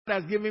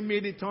has given me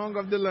the tongue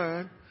of the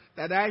learned,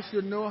 that I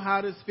should know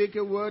how to speak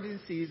a word in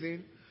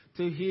season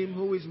to him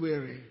who is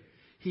weary.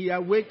 He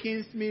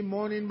awakens me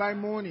morning by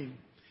morning.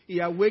 He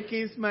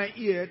awakens my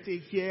ear to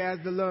hear as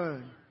the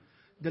learned.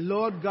 The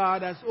Lord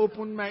God has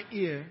opened my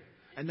ear,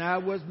 and I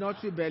was not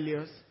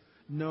rebellious,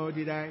 nor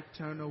did I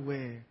turn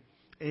away.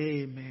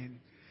 Amen.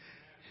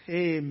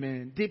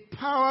 Amen. The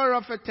power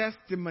of a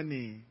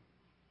testimony.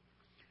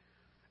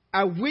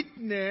 A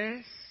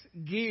witness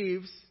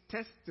gives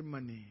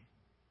testimony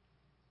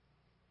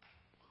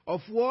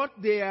of what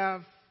they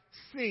have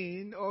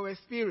seen or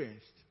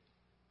experienced.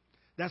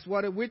 That's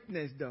what a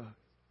witness does.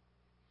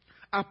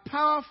 A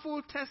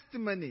powerful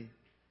testimony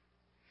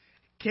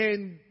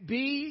can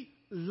be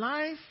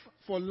life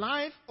for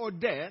life or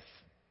death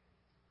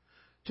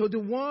to the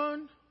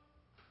one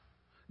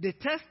the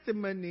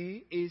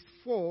testimony is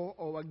for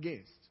or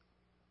against.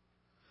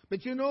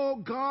 But you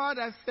know, God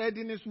has said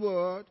in His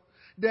Word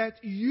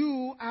that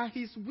you are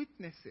His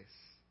witnesses.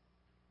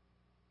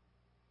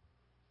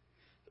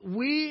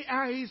 We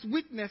are His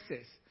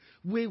witnesses.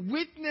 We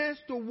witness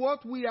to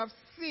what we have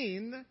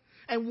seen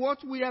and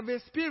what we have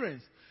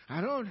experienced.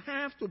 I don't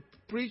have to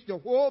preach the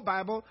whole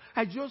Bible.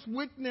 I just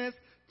witness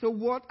to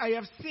what I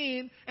have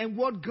seen and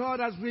what God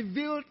has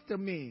revealed to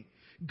me.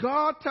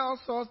 God tells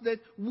us that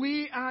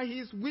we are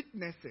His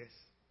witnesses.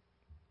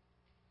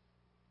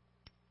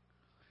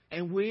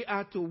 And we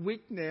are to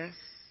witness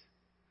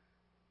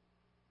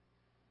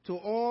to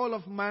all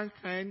of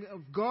mankind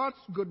of God's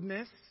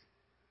goodness,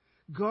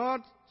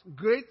 God's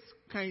great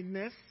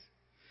kindness,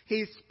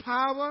 His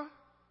power,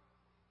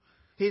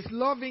 His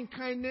loving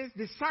kindness,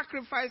 the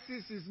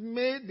sacrifices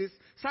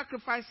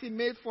He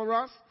made for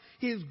us,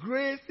 His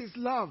grace, His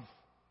love.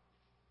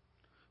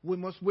 We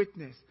must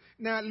witness.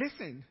 Now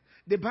listen,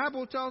 the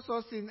Bible tells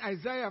us in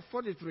Isaiah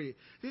 43,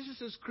 this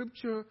is a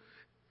scripture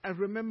I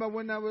remember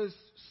when I was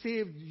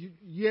saved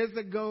years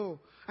ago.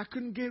 I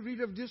couldn't get rid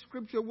of this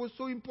scripture. It was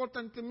so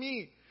important to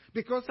me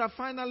because I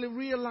finally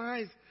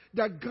realized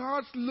that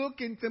God's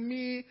looking to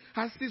me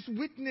as His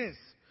witness.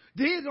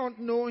 They don't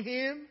know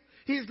Him.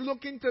 He's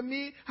looking to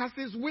me as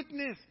His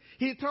witness.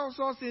 He tells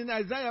us in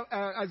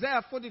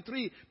Isaiah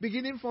 43,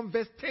 beginning from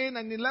verse 10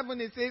 and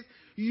 11, it says,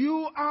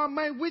 "You are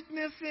my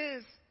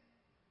witnesses,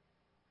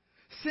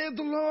 said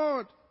the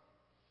Lord,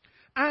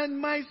 and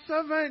my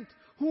servant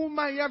whom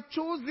I have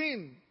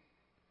chosen."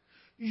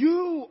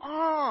 You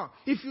are.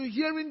 If you're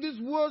hearing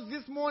these words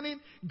this morning,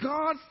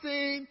 God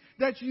saying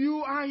that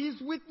you are His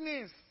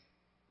witness.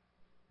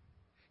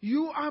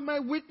 You are my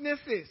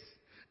witnesses.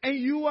 And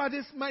you are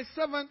my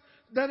servant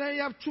that I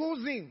have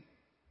chosen.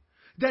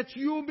 That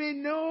you may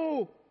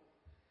know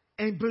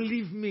and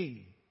believe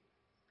me.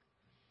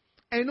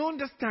 And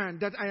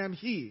understand that I am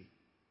He.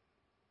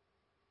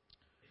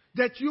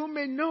 That you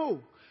may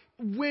know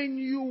when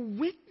you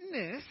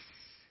witness.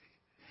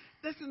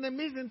 That's an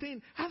amazing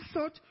thing. I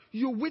thought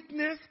you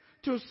witness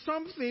to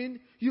something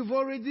you've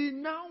already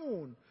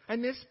known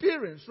and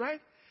experienced, right?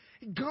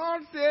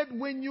 God said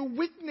when you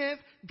witness,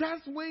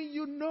 that's when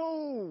you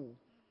know.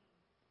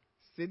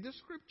 See the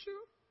scripture?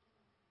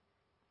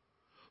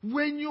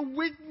 When you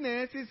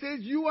witness, it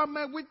says, you are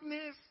my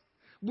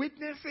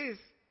witnesses,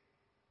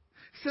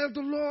 said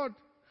the Lord,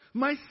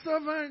 my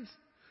servants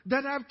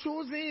that I've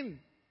chosen,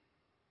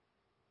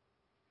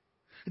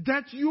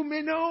 that you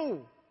may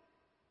know.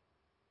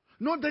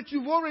 Not that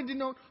you've already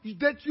known,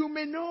 that you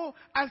may know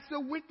as a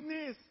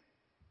witness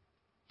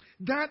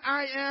that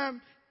I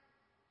am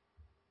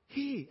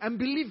He. And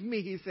believe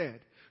me, He said.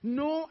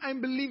 Know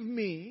and believe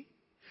me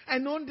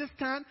and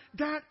understand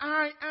that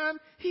I am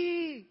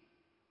He.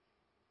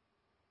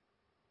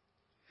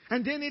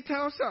 And then He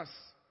tells us,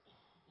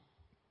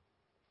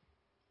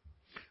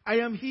 I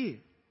am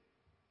He.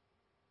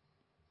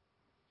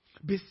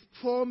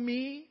 Before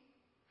me,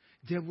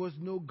 there was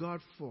no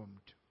God formed.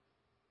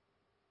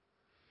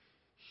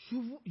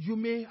 You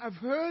may have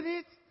heard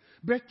it,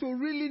 but to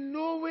really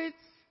know it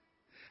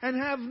and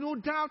have no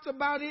doubt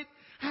about it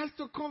has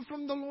to come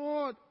from the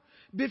Lord.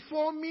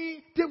 Before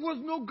me, there was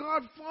no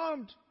God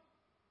formed,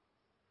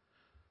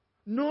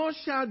 nor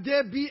shall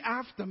there be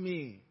after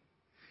me.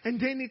 And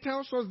then He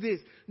tells us this,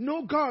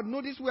 no God,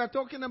 notice we are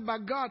talking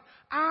about God.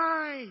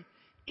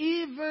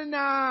 Even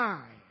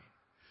I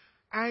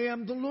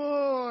am the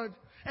Lord,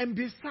 and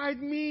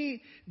beside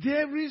me,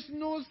 there is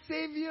no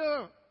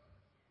Savior.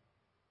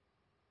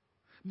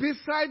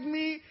 Beside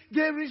me,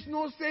 there is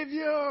no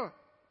Savior.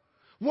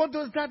 What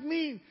does that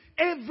mean?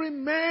 Every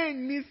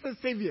man needs a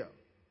Savior.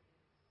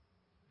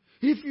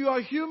 If you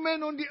are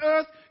human on the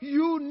earth,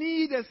 you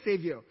need a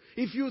Savior.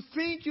 If you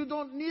think you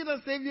don't need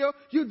a Savior,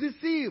 you're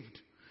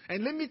deceived.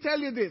 And let me tell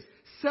you this,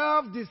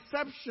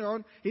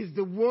 self-deception is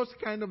the worst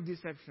kind of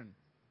deception.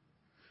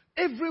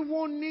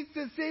 Everyone needs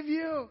a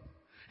Savior.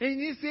 And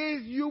He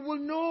says, you will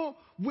know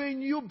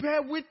when you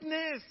bear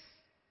witness.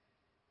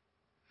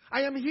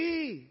 I am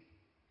He.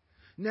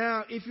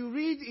 Now, if you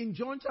read in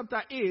John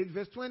chapter 8,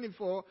 verse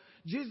 24,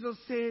 Jesus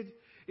said,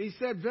 He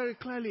said very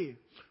clearly,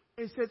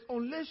 He says,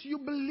 unless you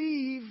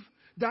believe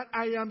that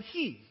I am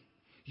He,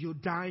 you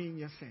die in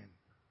your sin.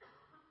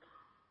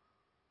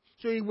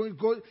 So he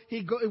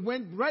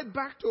went right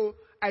back to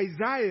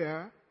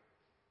Isaiah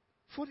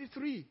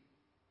 43.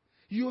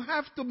 You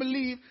have to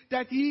believe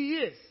that he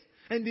is.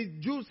 And the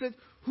Jew said,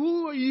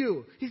 who are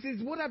you? He says,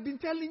 what I've been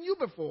telling you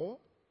before.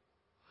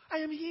 I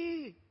am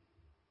he.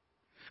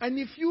 And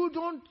if you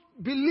don't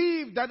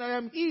believe that I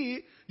am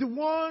he, the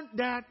one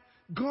that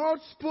God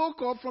spoke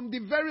of from the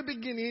very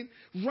beginning,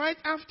 right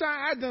after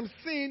Adam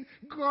sinned,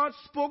 God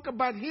spoke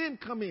about him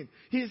coming.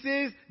 He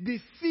says, the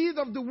seed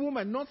of the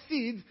woman, not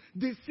seeds,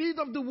 the seed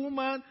of the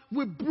woman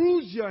will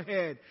bruise your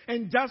head.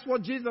 And that's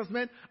what Jesus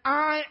meant.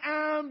 I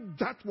am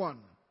that one.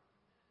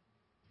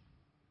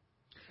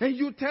 And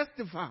you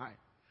testify.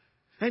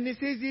 And he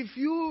says, if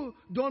you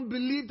don't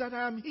believe that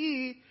I am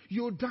he,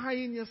 you'll die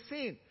in your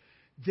sin.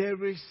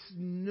 There is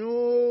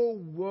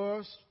no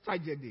worse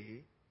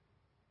tragedy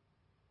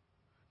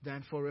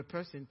than for a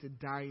person to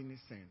die in his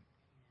sin.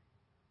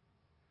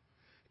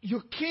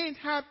 You can't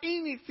have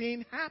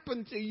anything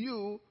happen to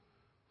you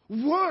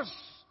worse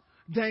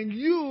than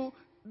you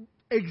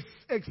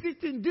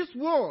exiting this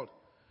world,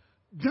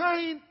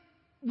 dying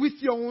with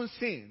your own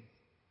sin.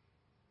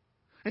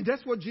 And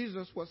that's what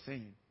Jesus was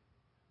saying.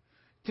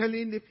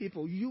 Telling the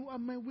people, you are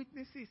my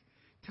witnesses.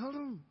 Tell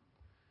them,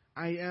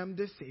 I am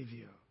the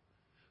Savior.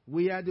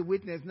 We are the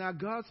witness. Now,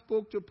 God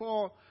spoke to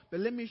Paul,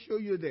 but let me show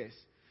you this.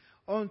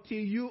 Until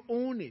you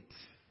own it,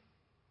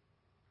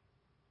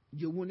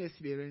 you won't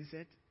experience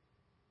it.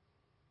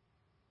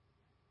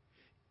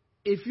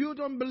 If you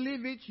don't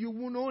believe it, you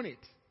won't own it.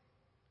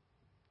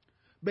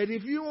 But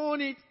if you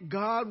own it,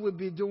 God will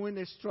be doing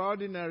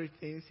extraordinary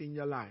things in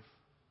your life.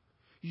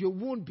 You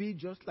won't be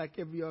just like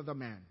every other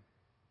man.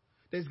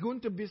 There's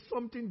going to be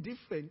something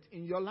different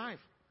in your life.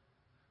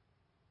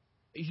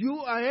 You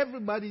are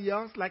everybody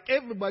else, like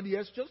everybody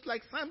else, just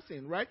like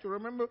Samson, right? You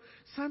remember,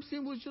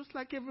 Samson was just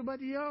like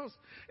everybody else.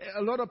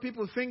 A lot of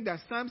people think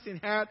that Samson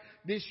had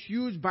these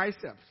huge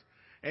biceps.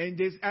 And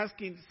they're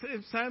asking,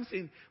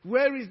 Samson,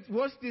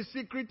 what's the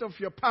secret of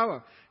your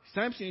power?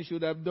 Samson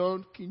should have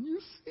done, can you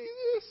see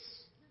this?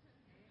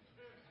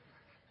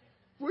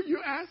 What are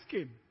you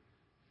asking?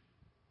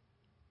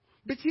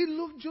 But he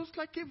looked just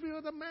like every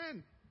other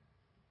man.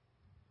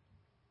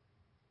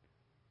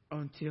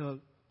 Until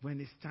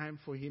when it's time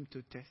for him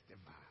to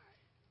testify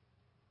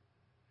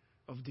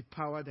of the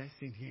power that's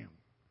in him,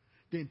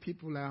 then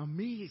people are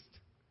amazed.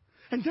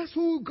 And that's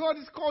who God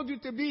has called you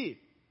to be.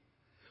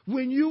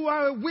 When you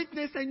are a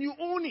witness and you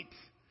own it,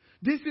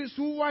 this is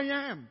who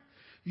I am.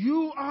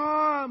 You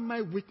are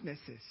my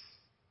witnesses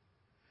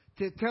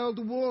to tell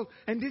the world.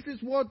 And this is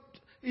what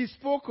is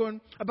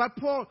spoken about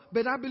Paul,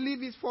 but I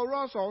believe it's for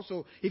us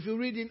also. If you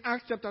read in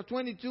Acts chapter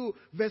 22,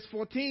 verse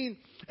 14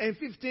 and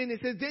 15, it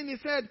says, then he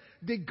said,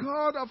 the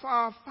God of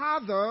our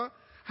Father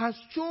has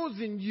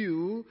chosen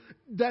you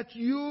that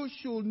you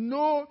should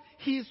know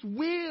his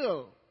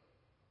will.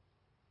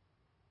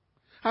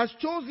 Has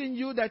chosen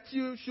you that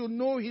you should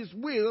know his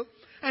will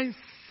and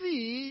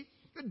see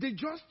the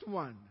just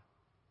one.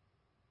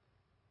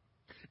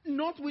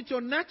 Not with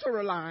your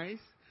natural eyes,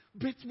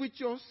 but with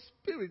your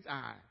spirit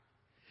eye.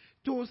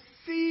 To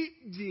see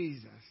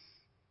Jesus.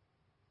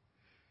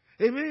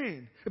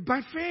 Amen. By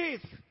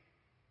faith.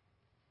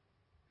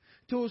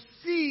 To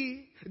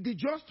see the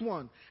just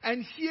one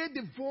and hear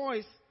the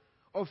voice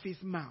of his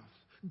mouth.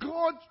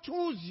 God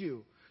chose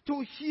you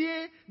to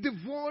hear the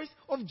voice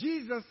of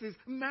Jesus'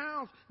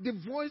 mouth. The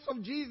voice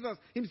of Jesus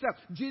himself.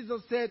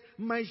 Jesus said,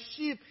 my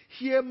sheep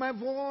hear my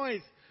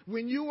voice.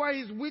 When you are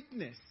his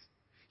witness,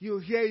 you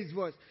hear his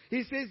voice.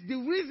 He says the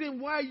reason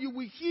why you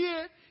will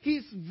hear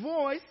his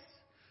voice,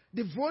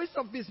 the voice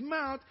of his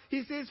mouth,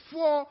 he says,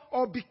 for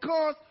or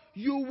because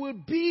you will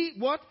be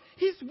what?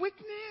 His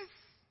witness.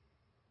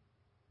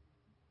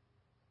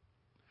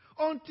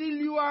 Until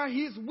you are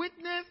his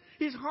witness,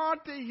 it's hard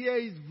to hear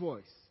his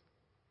voice.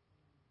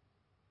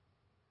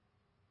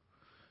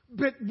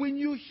 But when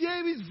you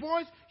hear his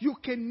voice, you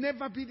can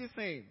never be the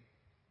same.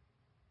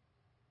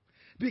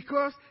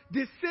 Because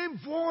the same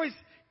voice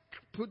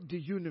put the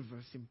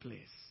universe in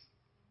place.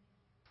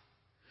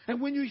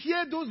 And when you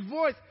hear those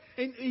voices,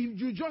 and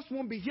you just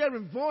won't be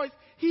hearing voice,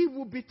 he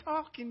will be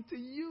talking to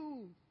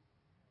you.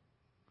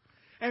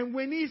 And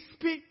when he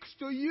speaks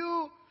to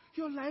you,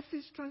 your life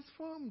is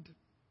transformed.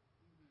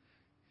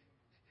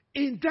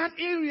 In that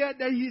area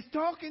that he's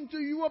talking to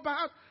you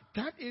about,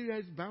 that area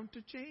is bound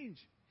to change.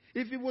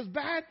 If it was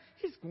bad,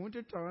 it's going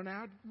to turn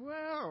out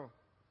well.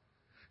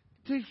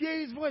 To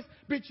hear his voice.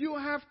 But you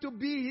have to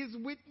be his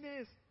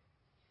witness.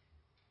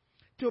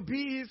 To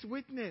be his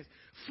witness.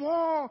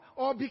 For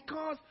or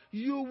because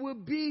you will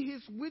be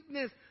his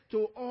witness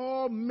to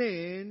all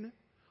men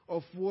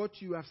of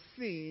what you have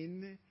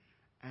seen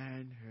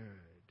and heard.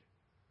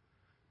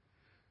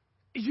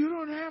 You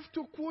don't have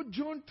to quote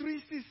John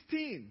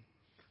 3:16.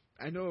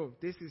 I know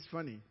this is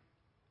funny.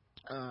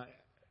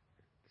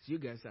 You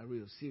guys are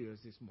real serious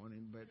this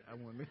morning, but I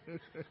want to.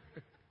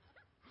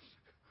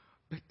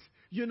 But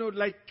you know,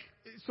 like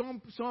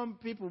some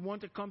people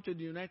want to come to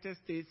the United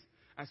States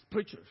as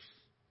preachers.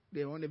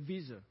 They're on a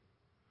visa,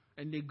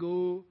 and they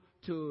go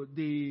to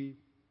the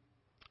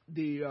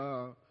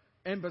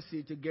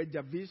embassy to get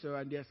their visa,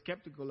 and they're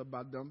skeptical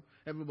about them.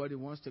 Everybody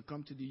wants to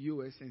come to the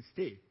U.S. and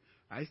stay.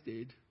 I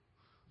stayed.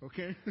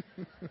 Okay?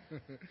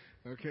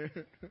 Okay?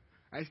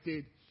 I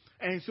stayed.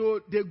 And so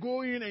they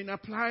go in and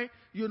apply,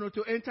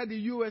 to enter the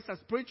U.S. as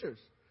preachers.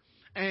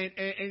 And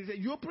he said,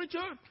 "You're a preacher?"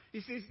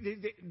 He says,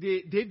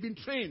 they've been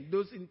trained.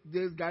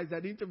 Those guys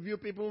that interview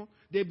people,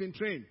 they've been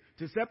trained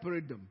to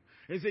separate them.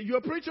 He said, "You're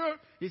a preacher?"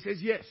 He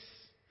says, "Yes."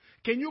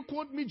 "Can you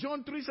quote me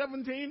John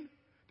 3:17?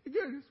 The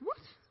guy says, "What?"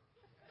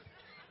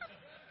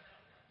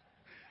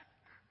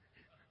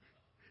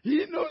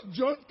 He knows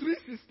John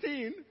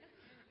 3:16,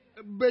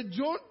 but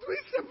John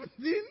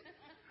 3:17?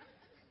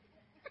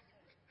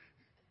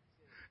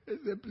 He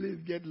said,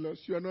 "Please get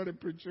lost. You are not a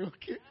preacher,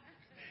 okay?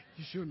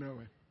 You should know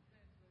it."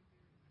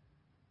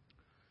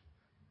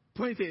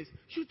 Point is,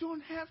 you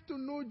don't have to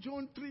know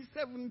John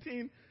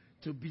 3:17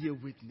 to be a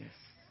witness.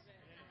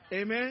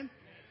 Amen?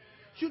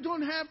 You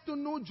don't have to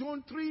know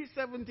John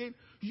 3:17.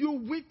 You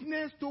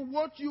witness to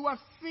what you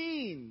have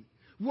seen,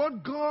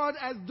 what God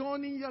has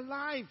done in your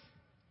life.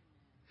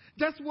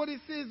 That's what it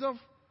says of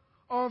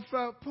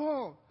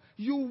Paul.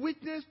 You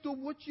witness to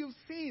what you've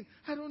seen.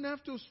 I don't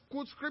have to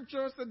quote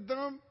scriptures to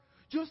them.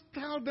 Just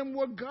tell them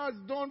what God's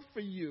done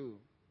for you.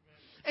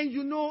 And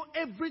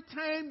every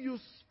time you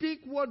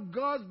speak what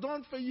God's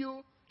done for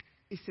you,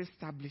 it's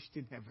established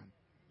in heaven.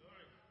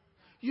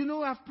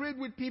 I've prayed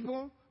with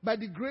people. By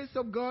the grace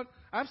of God,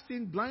 I've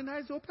seen blind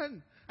eyes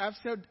open. I've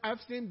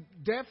seen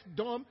deaf,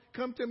 dumb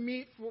come to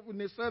me in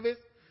the service.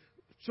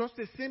 Just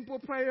a simple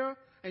prayer,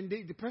 and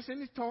the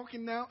person is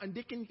talking now, and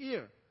they can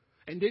hear.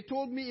 And they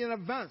told me in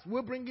advance,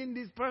 "We're bringing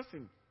this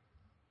person."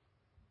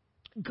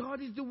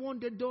 God is the one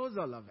that does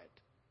all of it.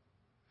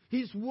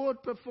 His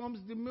word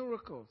performs the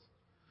miracles.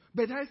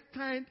 But I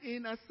stand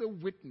in as a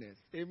witness,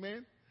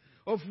 amen,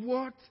 of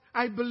what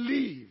I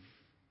believe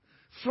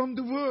from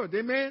the word,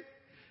 amen.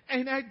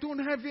 And I don't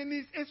have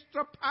any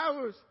extra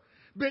powers,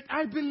 but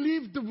I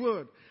believe the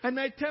word, and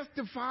I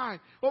testify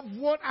of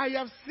what I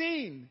have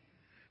seen.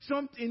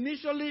 Some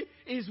initially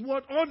is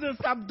what others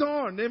have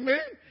done, amen.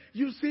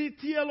 You see,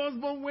 T.L.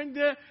 Osborne went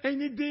there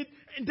and he did,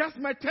 and that's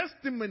my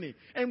testimony.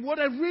 And what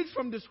I read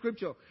from the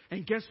scripture.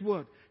 And guess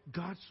what?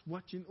 God's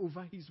watching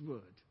over his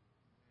word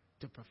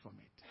to perform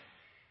it.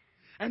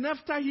 And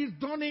after he's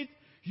done it,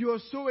 you are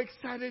so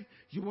excited,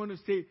 you want to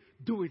say,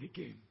 "Do it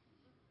again."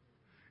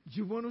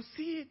 You want to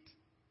see it.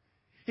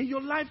 And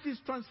your life is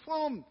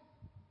transformed.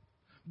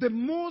 The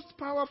most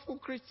powerful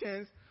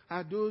Christians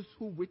are those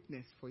who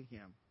witness for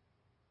him.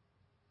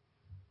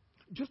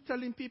 Just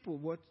telling people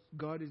what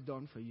God has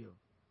done for you.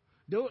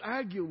 They'll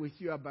argue with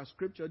you about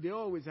scripture. They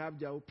always have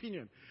their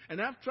opinion.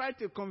 And I've tried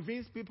to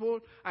convince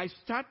people, I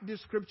start the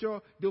scripture,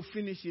 they'll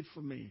finish it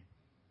for me.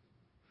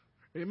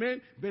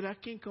 Amen? But I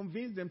can't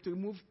convince them to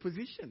move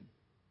position.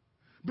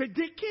 But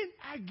they can't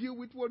argue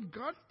with what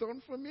God's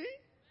done for me.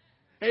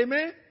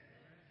 Amen?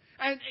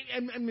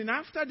 And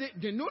after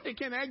they know they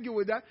can't argue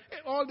with that,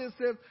 all they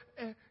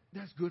say,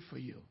 "That's good for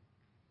you.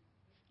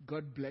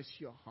 God bless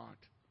your heart."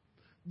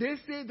 They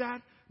say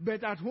that,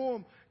 but at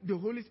home, the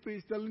Holy Spirit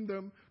is telling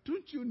them,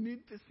 "Don't you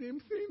need the same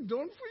thing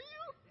done for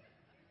you?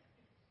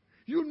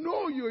 You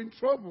know you're in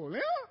trouble,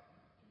 yeah?"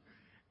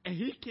 And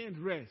he can't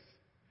rest.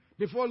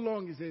 Before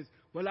long, he says,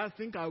 "Well, I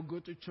think I'll go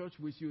to church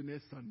with you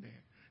next Sunday."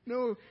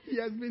 No, he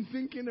has been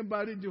thinking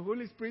about it. The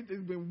Holy Spirit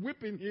has been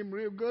whipping him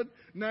real good.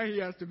 Now he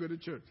has to go to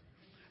church.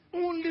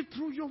 Only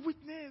through your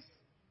witness.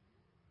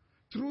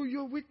 Through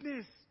your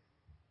witness.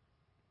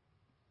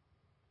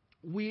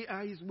 We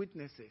are his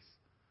witnesses.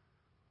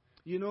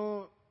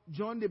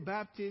 John the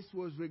Baptist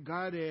was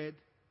regarded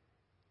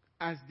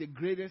as the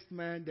greatest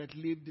man that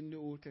lived in the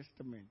Old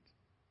Testament.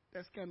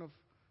 That's kind of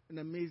an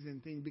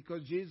amazing thing,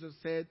 because Jesus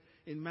said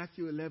in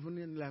Matthew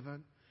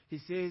 11:11, he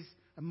says,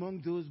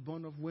 "Among those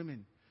born of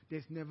women,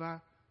 there's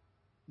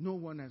no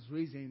one has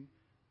risen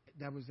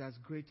that was as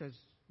great as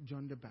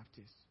John the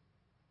Baptist."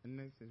 And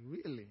I said,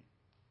 "Really?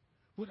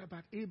 What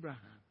about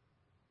Abraham?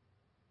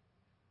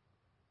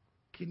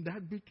 Can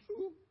that be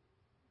true?"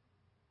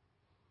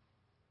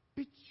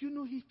 But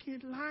he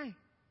can't lie.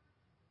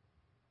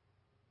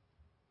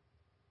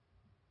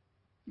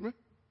 Right?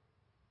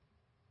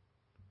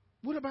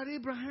 What about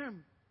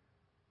Abraham?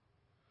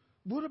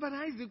 What about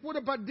Isaac? What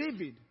about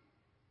David?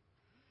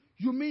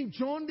 You mean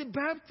John the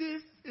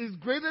Baptist is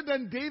greater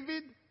than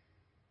David?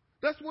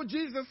 That's what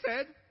Jesus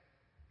said.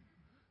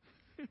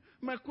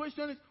 My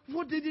question is,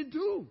 what did he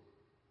do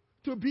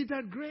to be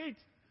that great?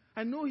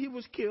 I know he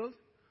was killed,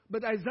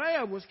 but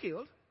Isaiah was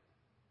killed.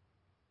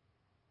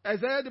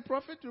 Isaiah the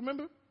prophet,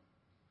 remember?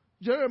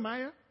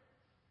 Jeremiah.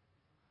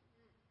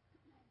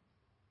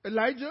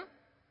 Elijah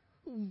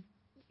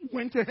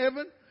went to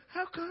heaven.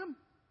 How come?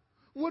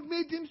 What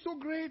made him so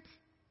great?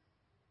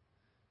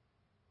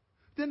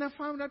 Then I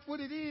found out what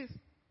it is.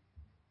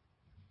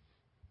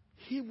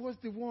 He was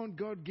the one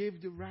God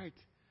gave the right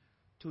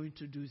to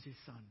introduce his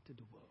son to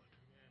the world.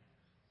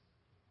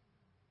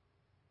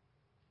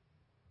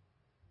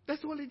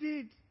 That's all he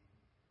did.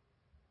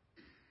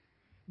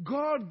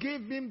 God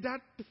gave him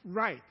that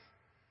right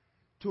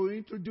to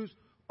introduce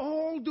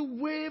all the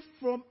way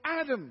from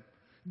Adam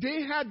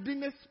They had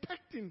been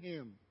expecting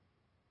him.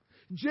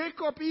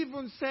 Jacob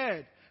even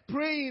said,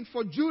 praying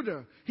for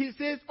Judah, he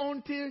says,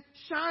 until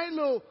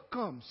Shiloh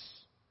comes.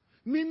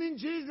 Meaning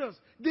Jesus.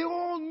 They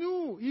all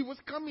knew he was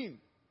coming.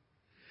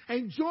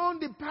 And John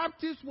the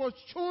Baptist was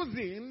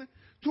chosen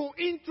to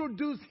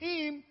introduce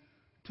him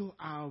to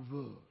our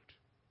world.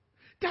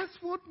 That's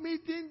what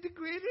made him the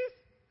greatest.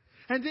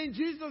 And then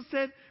Jesus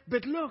said,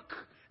 but look,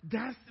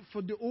 that's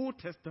for the Old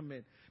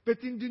Testament. But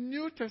in the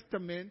New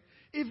Testament,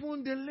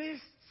 even the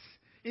lists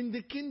in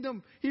the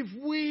kingdom, if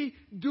we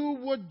do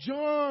what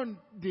John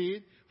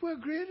did, we're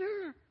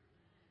greater.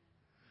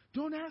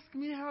 Don't ask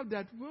me how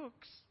that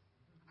works.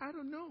 I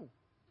don't know.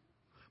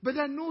 But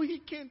I know he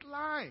can't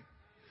lie.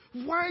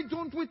 Why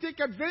don't we take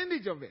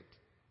advantage of it?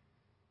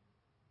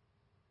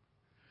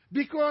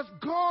 Because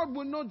God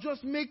will not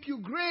just make you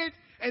great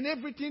and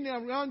everything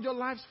around your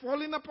life's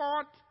falling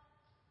apart.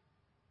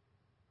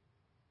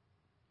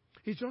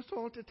 He just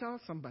ought to tell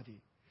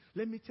somebody,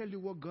 let me tell you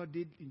what God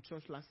did in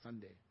church last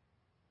Sunday.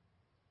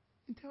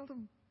 And tell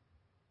them.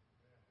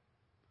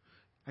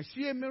 I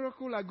see a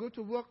miracle, I go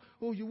to work,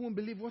 oh, you won't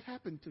believe what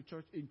happened to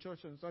church in church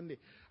on Sunday.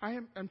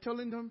 I'm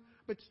telling them,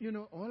 but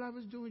all I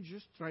was doing is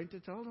just trying to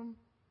tell them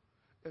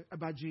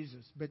about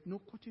Jesus, but no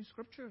quoting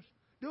scriptures.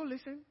 They'll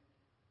listen.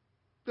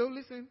 They'll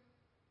listen.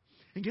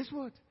 And guess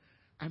what?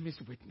 I'm his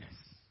witness.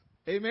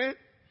 Amen?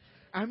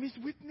 I'm his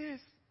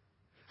witness.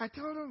 I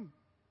tell them.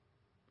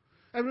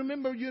 I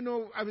remember,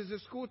 I was a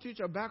school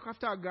teacher back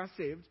after I got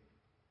saved.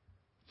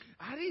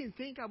 I didn't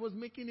think I was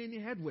making any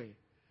headway.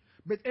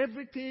 But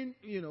everything,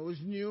 was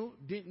new,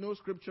 didn't know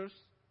scriptures.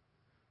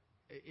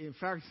 In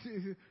fact,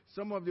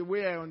 some of the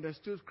way I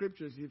understood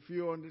scriptures, if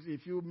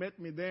you met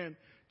me then,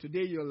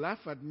 today you'll laugh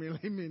at me.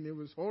 I mean, it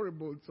was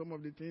horrible, some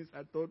of the things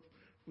I thought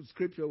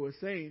scripture was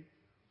saying.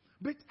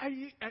 But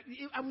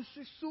I was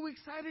just so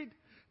excited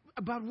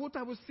about what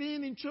I was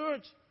seeing in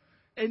church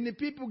and the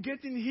people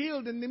getting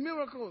healed and the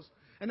miracles.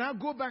 And I'll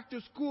go back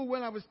to school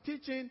where I was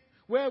teaching,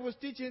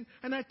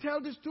 and I tell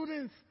the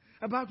students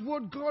about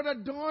what God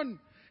had done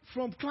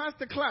from class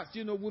to class.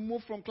 We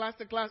moved from class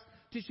to class,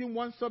 teaching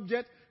one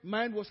subject.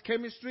 Mine was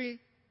chemistry.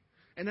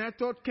 And I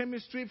taught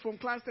chemistry from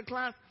class to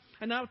class.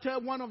 And I'll tell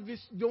the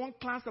one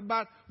class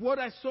about what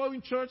I saw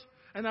in church.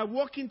 And I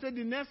walk into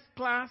the next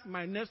class,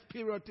 my next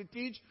period to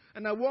teach.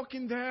 And I walk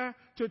in there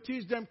to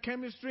teach them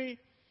chemistry.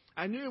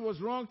 I knew it was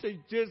wrong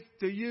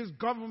to use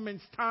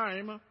government's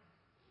time.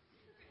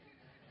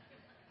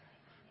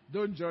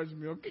 Don't judge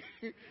me,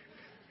 okay?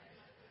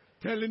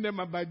 Telling them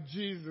about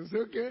Jesus,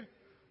 okay?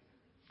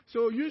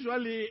 So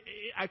usually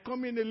I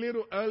come in a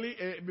little early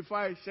before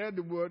I share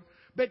the word.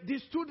 But the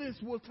students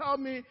will tell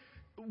me,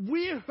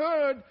 we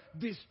heard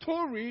the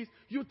stories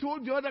you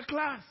told the other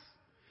class.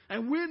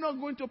 And we're not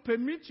going to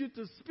permit you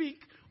to speak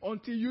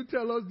until you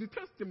tell us the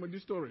testimony, the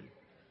story.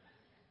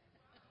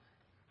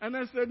 And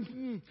I said,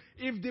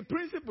 if the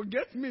principal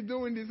gets me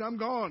doing this, I'm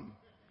gone.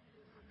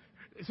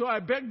 So I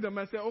begged them.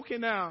 I said, okay,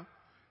 now,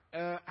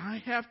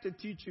 I have to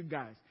teach you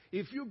guys.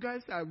 If you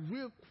guys are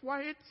real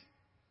quiet,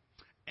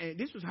 and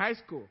this was high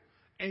school,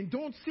 and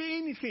don't say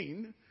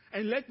anything,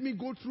 and let me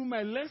go through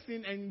my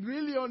lesson and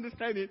really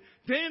understand it,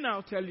 then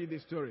I'll tell you the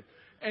story.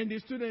 And the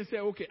students say,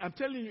 okay, I'm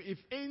telling you, if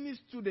any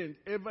student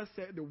ever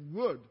said the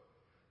word,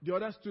 the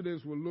other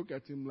students will look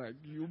at him like,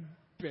 you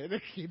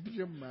better keep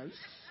your mouth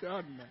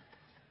shut, man.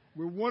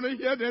 We want to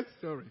hear that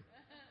story.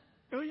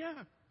 Oh,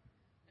 yeah.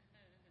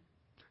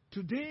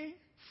 Today,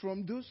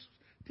 from those,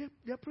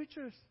 they're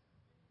preachers.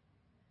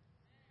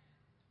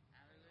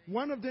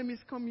 One of them is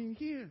coming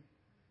here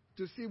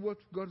to see what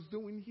God's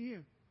doing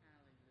here.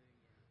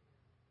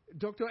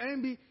 Dr.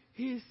 Ambi,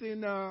 he's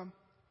in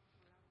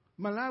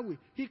Malawi.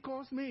 He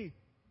calls me.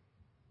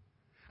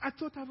 I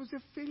thought I was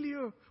a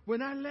failure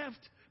when I left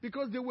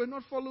because they were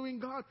not following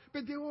God.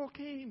 But they all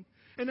came.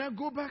 And I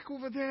go back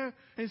over there,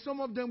 and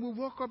some of them will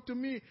walk up to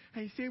me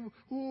and say,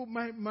 oh,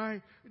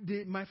 my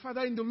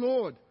father in the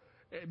Lord,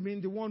 I mean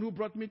the one who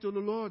brought me to the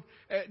Lord,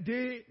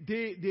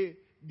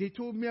 they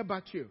told me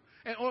about you.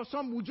 And or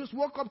some will just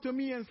walk up to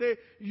me and say,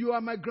 you are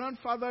my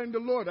grandfather in the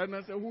Lord. And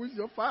I say, who is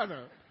your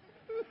father?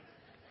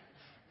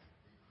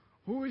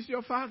 Who is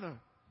your father?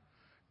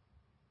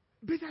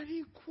 But I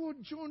didn't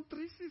quote John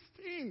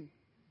 3:16.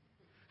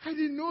 I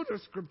didn't know the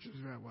scriptures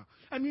very well.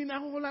 I mean,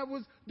 all I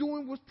was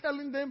doing was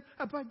telling them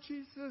about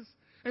Jesus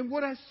and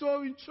what I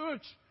saw in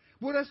church,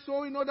 what I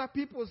saw in other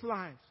people's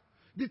lives,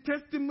 the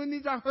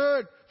testimonies I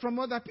heard from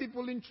other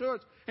people in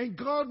church. And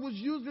God was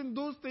using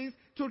those things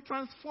to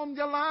transform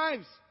their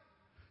lives.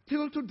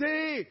 Till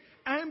today,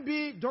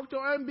 Dr.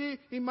 Ambi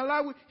in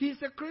Malawi,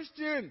 he's a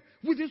Christian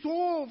with his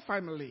whole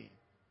family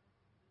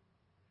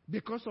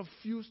because of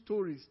few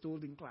stories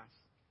told in class.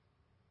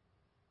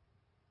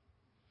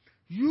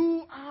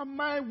 You are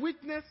my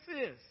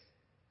witnesses.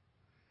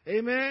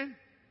 Amen?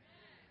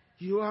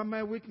 You are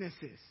my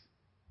witnesses.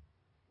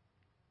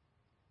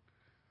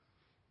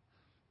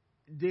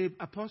 The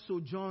Apostle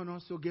John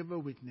also gave a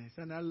witness,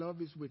 and I love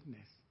his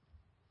witness.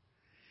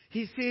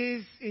 He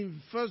says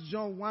in 1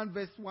 John 1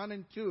 verse 1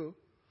 and 2,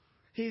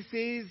 he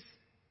says,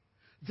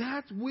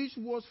 that which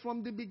was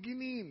from the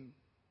beginning,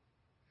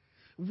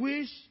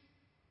 which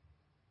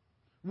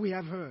we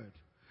have heard.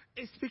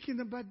 It's speaking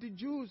about the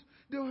Jews.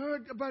 They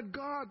heard about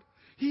God.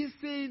 He's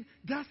saying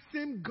that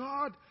same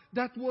God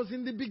that was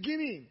in the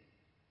beginning.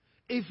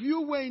 If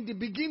you were in the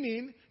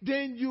beginning,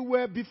 then you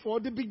were before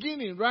the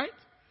beginning, right?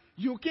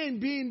 You can't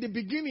be in the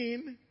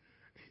beginning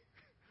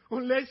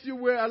unless you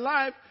were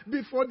alive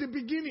before the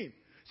beginning.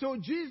 So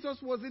Jesus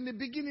was in the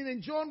beginning,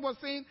 and John was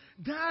saying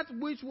that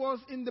which was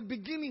in the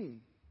beginning.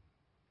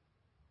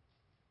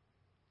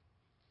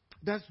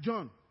 That's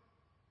John.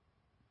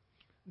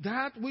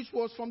 That which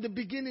was from the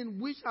beginning,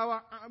 which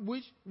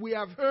we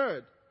have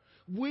heard,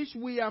 which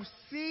we have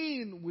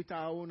seen with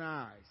our own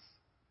eyes.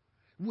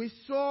 We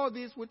saw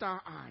this with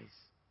our eyes,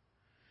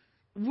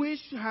 which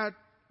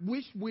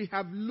we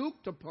have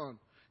looked upon.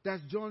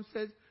 That John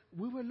says,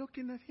 we were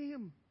looking at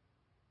him.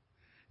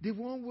 The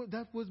one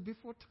that was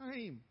before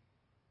time.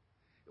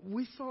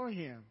 We saw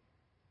him.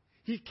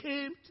 He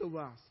came to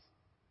us.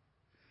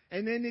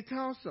 And then he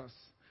tells us,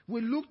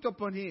 we looked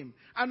upon him,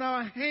 and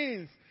our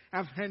hands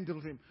have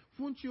handled him.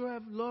 Wouldn't you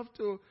have loved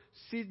to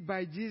sit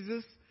by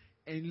Jesus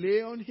and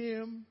lay on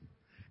him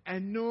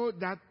and know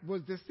that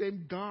was the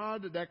same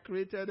God that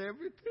created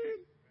everything?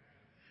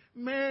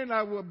 Man,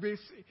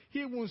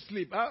 he won't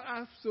sleep. I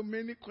have so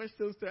many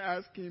questions to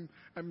ask him.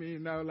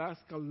 I'll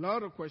ask a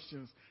lot of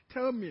questions.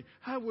 Tell me,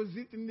 how was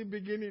it in the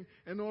beginning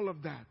and all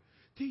of that?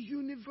 The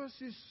universe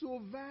is so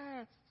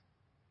vast.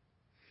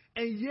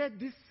 And yet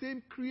this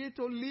same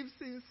Creator lives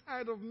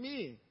inside of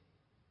me.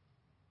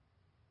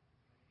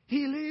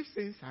 He lives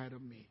inside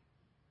of me.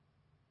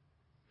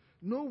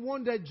 No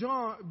wonder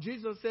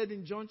Jesus said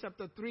in John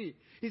chapter 3,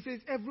 he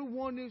says,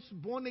 everyone is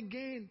born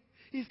again.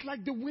 It's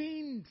like the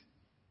wind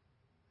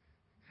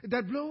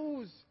that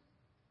blows.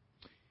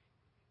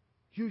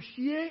 You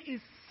hear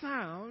its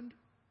sound,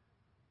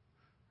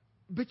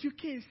 but you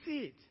can't see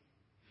it.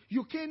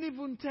 You can't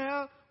even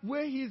tell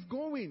where he's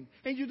going,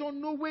 and you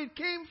don't know where it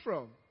came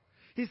from.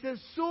 He says,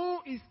 so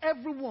is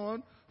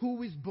everyone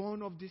who is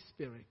born of the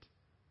Spirit.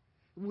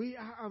 We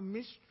are a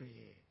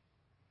mystery,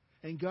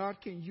 and God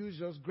can use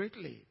us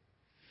greatly.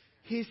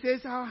 He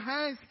says our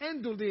hands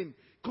handled him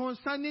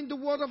concerning the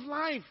word of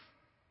life.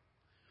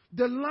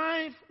 The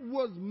life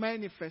was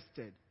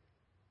manifested,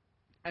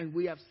 and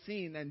we have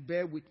seen and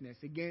bear witness.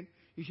 Again,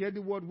 you hear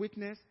the word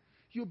witness?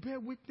 You bear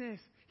witness.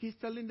 He's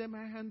telling them,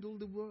 I handle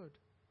the word.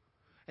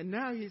 And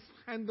now he's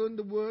handling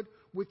the word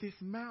with his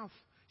mouth,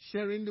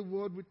 sharing the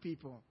word with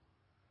people.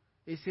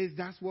 He says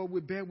that's what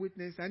we bear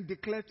witness and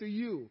declare to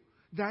you,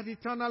 that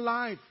eternal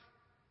life,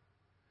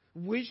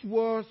 which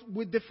was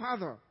with the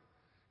Father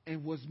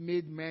and was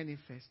made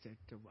manifested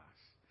to us.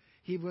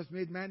 He was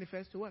made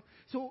manifest to us.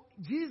 So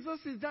Jesus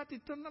is that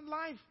eternal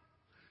life.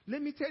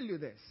 Let me tell you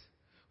this.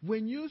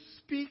 When you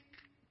speak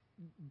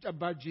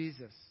about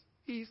Jesus,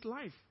 he is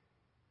life.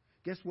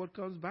 Guess what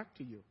comes back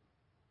to you?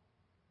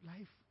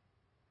 Life.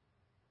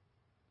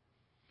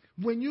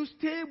 When you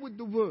stay with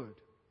the word,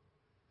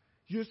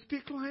 you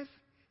speak life,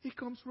 it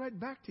comes right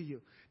back to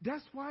you.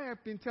 That's why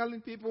I've been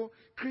telling people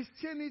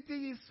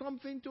Christianity is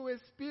something to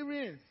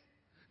experience,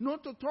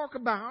 not to talk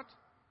about,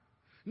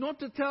 not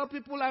to tell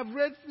people I've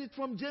read it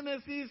from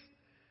Genesis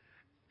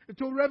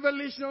to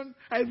Revelation.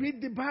 I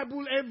read the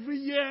Bible every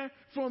year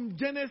from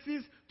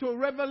Genesis to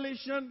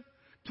Revelation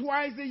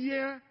twice a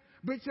year,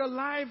 but your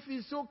life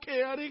is so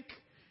chaotic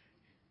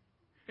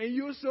and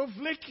you're so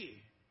flaky.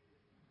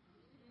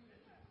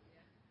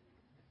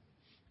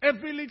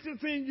 Every little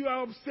thing you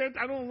are upset,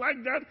 I don't like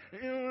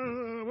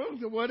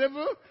that,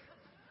 whatever.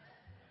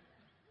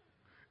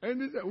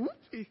 And they say,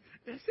 whoops,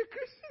 that's a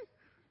Christian.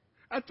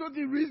 I thought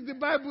he reads the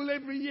Bible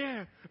every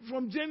year,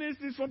 from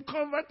Genesis, from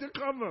cover to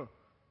cover.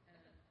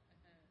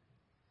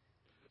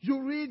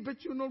 You read,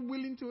 but you're not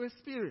willing to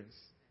experience.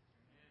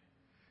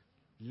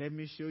 Let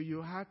me show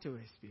you how to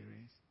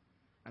experience.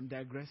 I'm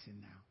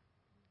digressing now.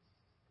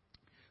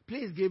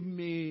 Please give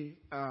me,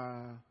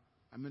 I'm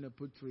going to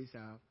put Trace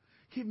out.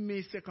 Give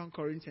me 2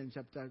 Corinthians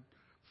chapter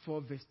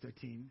 4, verse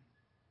 13.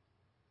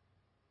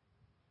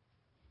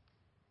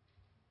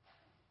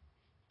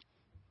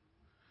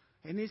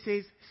 And it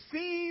says,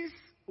 since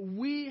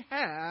we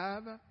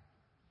have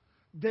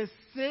the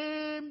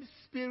same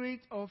spirit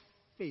of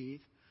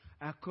faith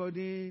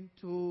according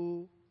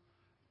to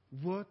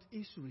what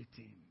is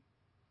written.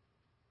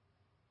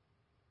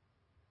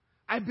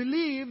 I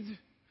believed,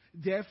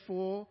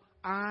 therefore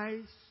I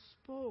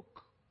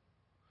spoke.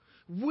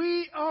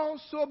 We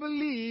also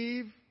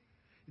believe,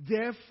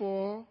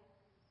 therefore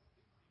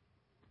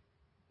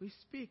we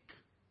speak.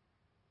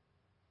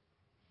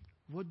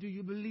 What do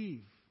you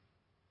believe?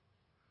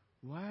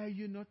 Why are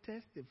you not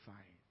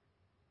testifying?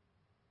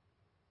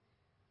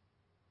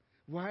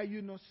 Why are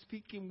you not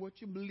speaking what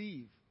you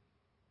believe?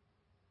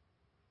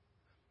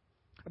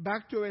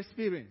 Back to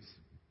experience.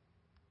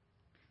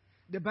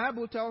 The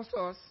Bible tells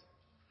us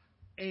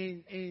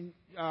in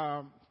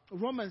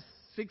Romans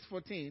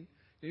 6:14,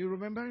 do you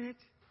remember it?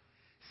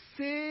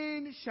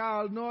 Sin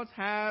shall not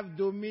have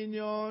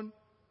dominion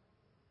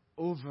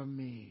over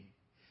me,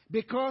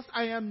 because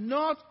I am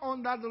not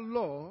under the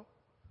law,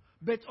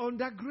 but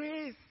under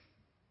grace.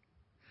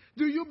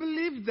 Do you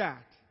believe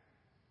that?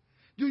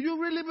 Do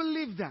you really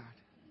believe that?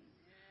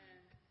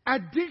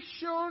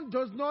 Addiction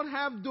does not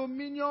have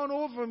dominion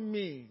over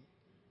me.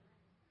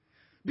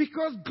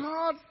 Because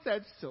God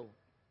said so.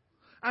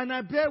 And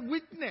I bear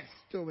witness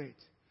to it.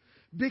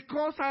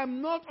 Because I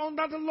am not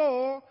under the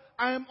law,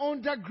 I am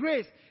under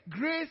grace.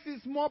 Grace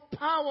is more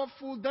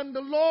powerful than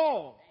the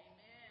law.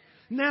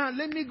 Amen. Now,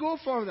 let me go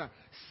further.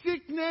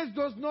 Sickness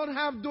does not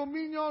have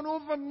dominion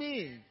over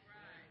me. Right.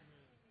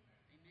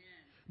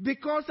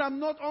 Because I'm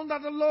not under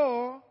the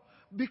law,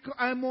 because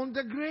I'm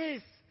under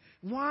grace.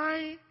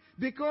 Why?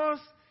 Because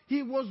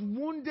He was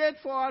wounded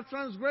for our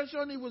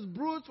transgression, He was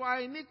bruised for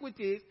our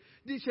iniquities.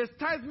 The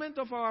chastisement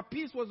of our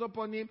peace was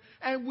upon Him,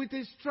 and with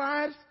His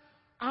stripes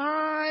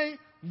I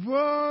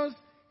was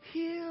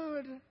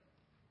healed.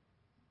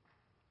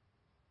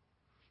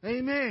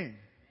 Amen.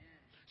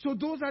 So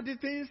those are the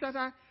things that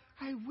I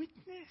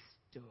witnessed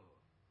to.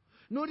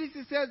 Notice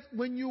it says,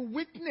 when you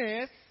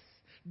witness,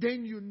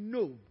 then you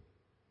know.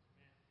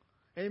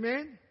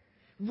 Amen.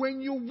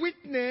 When you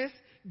witness,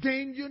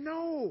 then you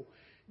know.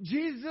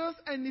 Jesus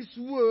and His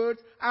words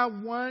are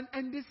one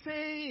and the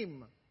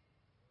same.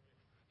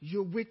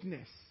 You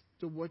witness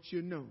to what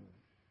you know.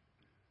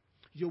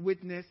 You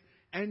witness.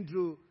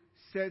 Andrew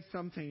said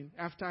something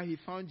after he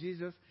found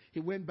Jesus. He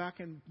went back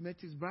and met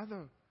his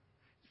brother,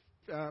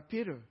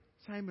 Peter,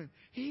 Simon.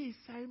 Hey,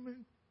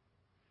 Simon,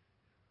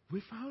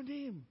 we found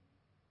him.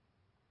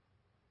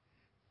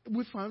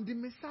 We found the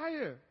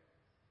Messiah.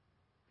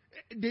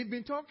 They've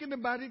been talking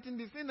about it in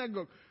the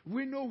synagogue.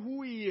 We know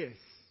who He is.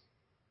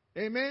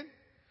 Amen?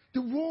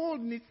 The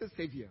world needs a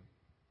Savior.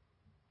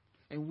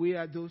 And we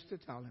are those to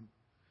tell Him.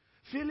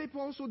 Philip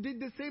also did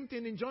the same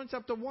thing in John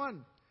chapter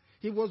 1.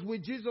 He was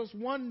with Jesus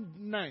one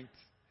night.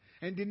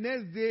 And the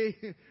next day,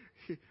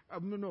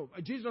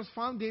 Jesus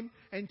found him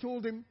and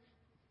told him,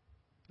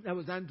 that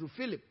was Andrew,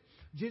 Philip.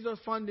 Jesus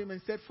found him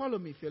and said, follow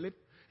me, Philip.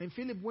 And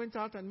Philip went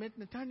out and met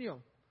Nathanael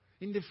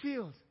in the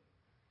field.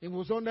 He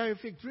was under a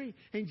fig tree.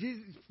 And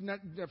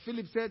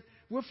Philip said,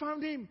 we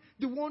found him,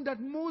 the one that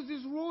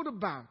Moses wrote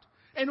about.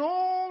 And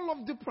all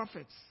of the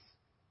prophets.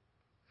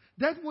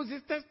 That was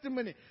his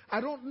testimony.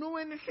 I don't know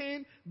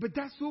anything, but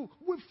that's who.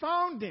 We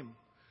found him.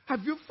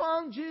 Have you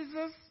found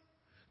Jesus?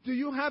 Do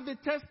you have a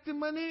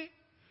testimony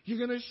you're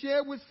going to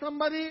share with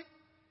somebody?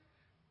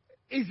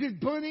 Is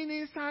it burning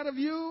inside of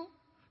you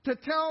to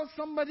tell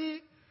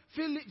somebody?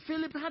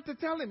 Philip had to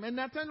tell him. And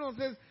Nathanael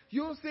says,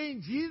 you're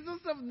saying Jesus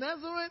of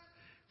Nazareth?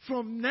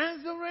 From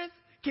Nazareth?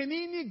 Can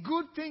any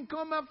good thing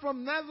come up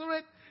from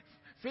Nazareth?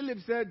 Philip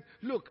said,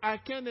 look, I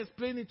can't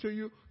explain it to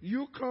you.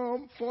 You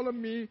come, follow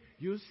me,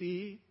 you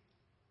see.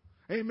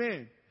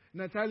 Amen.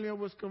 Nathanael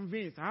was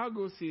convinced. I'll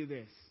go see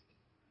this.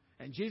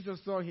 And Jesus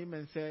saw him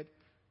and said,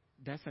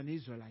 that's an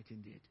Israelite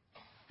indeed.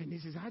 And he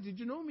says, how did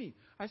you know me?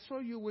 I saw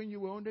you when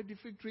you were under the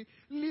fig tree.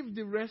 Leave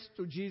the rest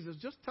to Jesus.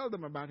 Just tell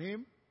them about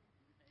Him.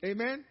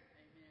 Amen? Amen.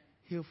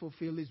 He'll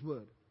fulfill His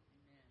word.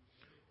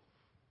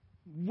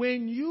 Amen.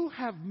 When you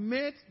have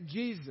met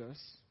Jesus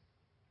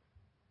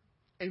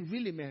and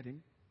really met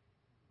Him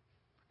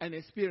and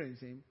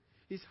experienced Him,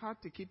 it's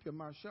hard to keep your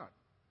mouth shut.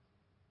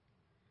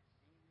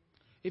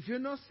 If you're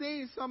not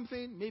saying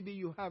something, maybe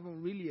you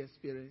haven't really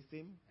experienced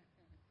Him.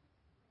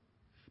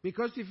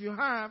 Because if you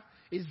have,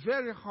 it's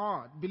very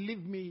hard.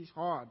 Believe me, it's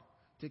hard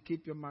to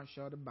keep your mouth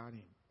shut about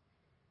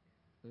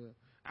Him.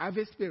 I've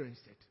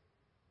experienced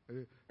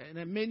it.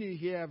 And many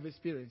here have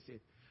experienced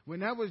it.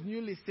 When I was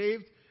newly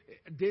saved,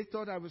 they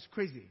thought I was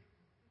crazy.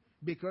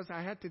 Because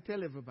I had to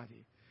tell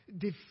everybody.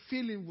 The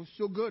feeling was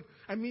so good.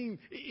 I mean,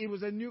 it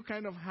was a new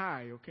kind of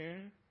high, okay?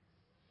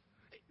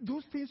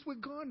 Those things were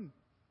gone.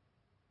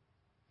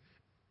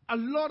 A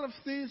lot of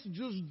things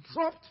just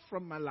dropped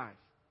from my life.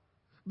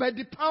 By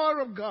the power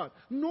of God.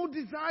 No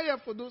desire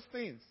for those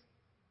things.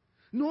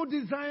 No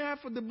desire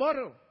for the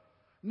bottle.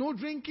 No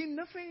drinking,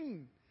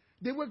 nothing.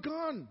 They were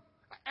gone.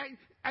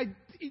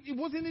 It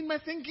wasn't in my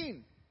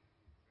thinking.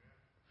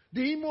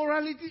 The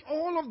immorality,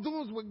 all of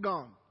those were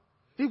gone.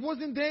 It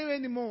wasn't there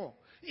anymore.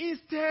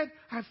 Instead,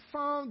 I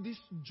found this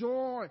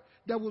joy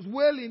that was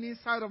welling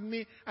inside of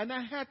me, and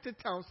I had to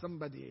tell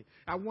somebody.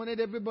 I wanted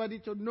everybody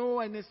to know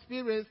and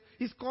experience.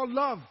 It's called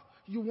love.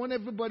 You want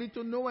everybody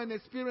to know and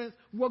experience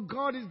what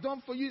God has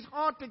done for you. It's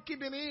hard to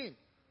keep it in.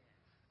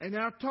 And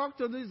I talk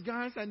to these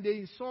guys and they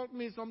insult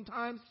me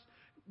sometimes,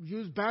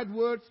 use bad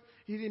words.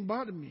 It didn't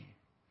bother me.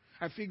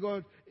 I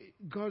figured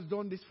God's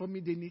done this for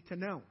me. They need to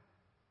know.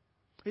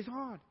 It's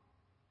hard.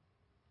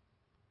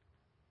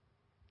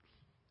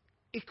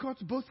 It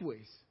cuts both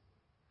ways.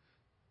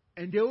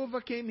 And they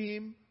overcame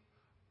Him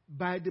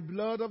by the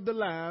blood of the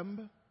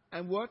Lamb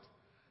and what?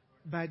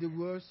 By the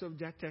words of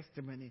their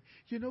testimony.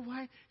 You know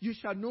why? You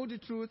shall know the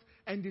truth,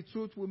 and the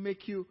truth will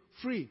make you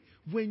free.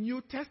 When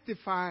you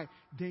testify,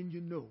 then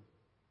you know.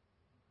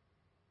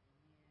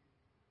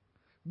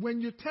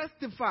 When you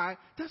testify,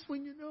 that's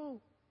when you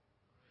know.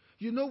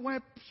 You know why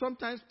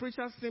sometimes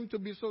preachers seem to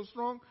be so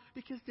strong?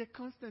 Because they're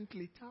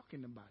constantly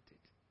talking about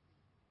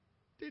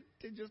it.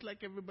 They're just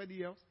like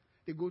everybody else.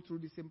 They go through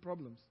the same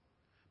problems.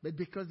 But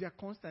because they are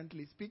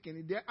constantly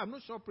speaking, I'm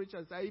not sure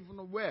preachers are even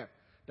aware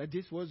that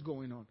this was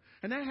going on.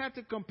 And I had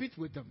to compete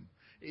with them.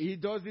 He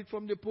does it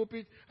from the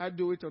pulpit. I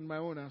do it on my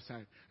own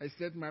outside. I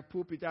set my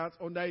pulpit out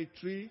under a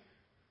tree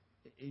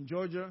in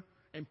Georgia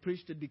and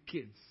preach to the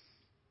kids.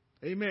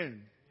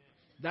 Amen.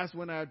 That's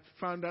when I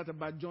found out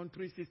about John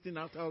 3:16.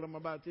 I'll tell them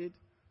about it.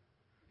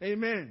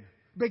 Amen.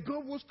 But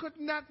God was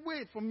cutting that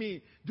way for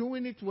me,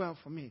 doing it well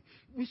for me.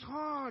 It's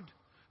hard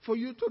for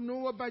you to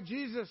know about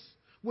Jesus.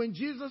 When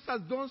Jesus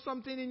has done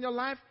something in your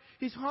life,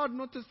 it's hard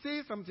not to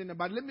say something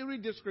about it. Let me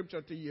read this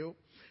scripture to you.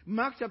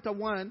 Mark chapter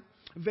 1,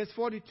 verse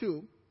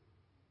 42.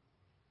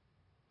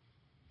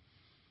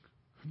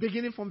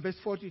 Beginning from verse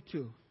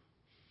 42.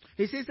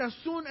 He says, as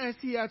soon as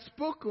he had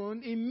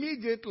spoken,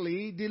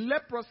 immediately the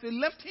leprosy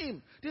left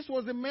him. This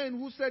was the man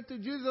who said to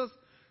Jesus,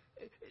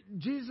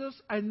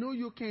 Jesus, I know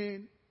you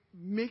can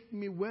make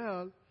me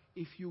well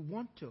if you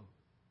want to.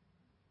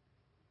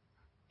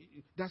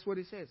 That's what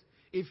it says.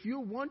 If you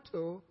want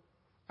to,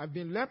 I've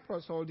been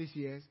leprous all these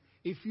years.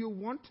 If you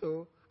want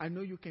to, I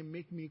know you can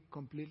make me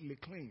completely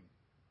clean.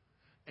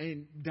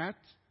 And that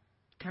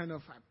kind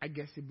of, I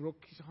guess, it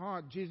broke his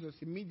heart. Jesus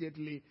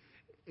immediately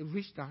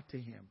reached out to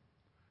him.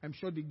 I'm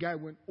sure the guy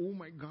went, oh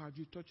my God,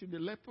 you're touching the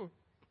leper.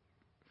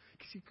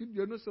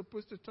 You're not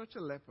supposed to touch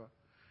a leper.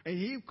 And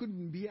he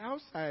couldn't be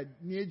outside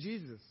near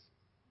Jesus.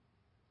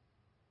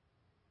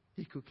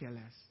 He could care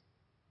less.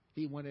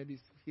 He wanted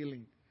his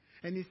healing.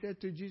 And he said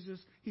to Jesus,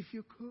 if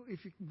you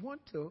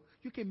want to,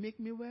 you can make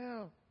me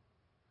well.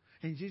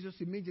 And Jesus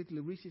immediately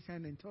reached his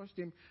hand and touched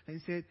him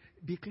and said,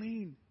 be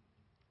clean.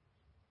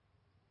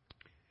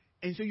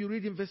 And so you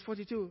read in verse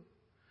 42.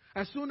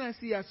 As soon as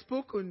he had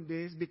spoken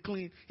this, be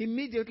clean,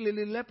 immediately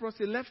the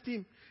leprosy left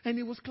him and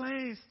he was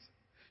cleansed.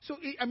 So,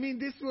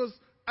 this was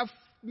a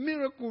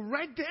miracle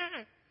right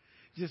there.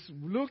 Just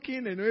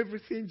looking and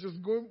everything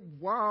just going,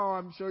 wow,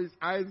 I'm sure his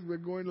eyes were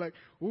going like,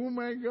 oh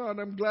my God,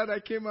 I'm glad I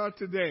came out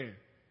today.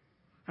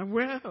 I'm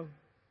well.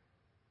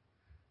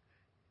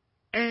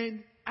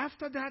 And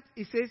after that,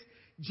 it says,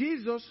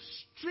 Jesus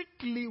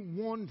strictly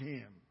warned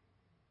him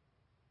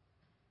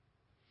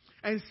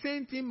and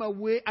sent him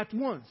away at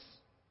once.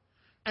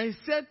 And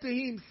said to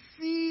him,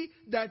 see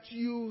that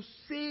you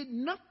say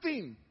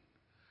nothing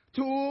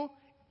to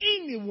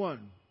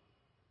anyone.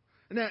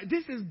 Now,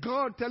 this is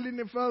God telling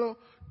the fellow,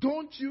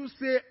 don't you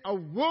say a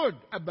word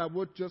about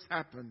what just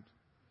happened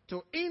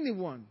to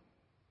anyone.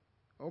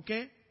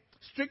 Okay?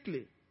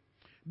 Strictly.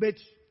 But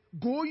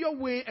go your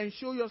way and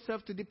show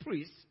yourself to the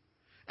priest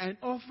and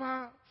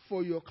offer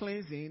for your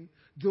cleansing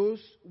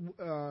those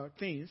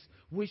things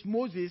which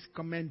Moses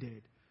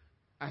commanded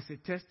as a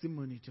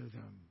testimony to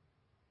them.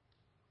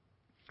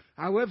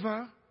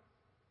 However,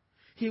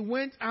 he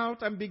went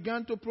out and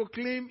began to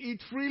proclaim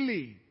it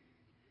freely.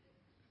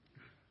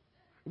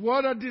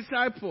 What a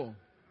disciple.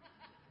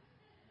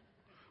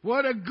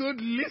 What a good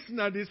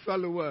listener this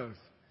fellow was.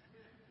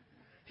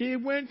 He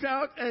went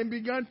out and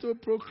began to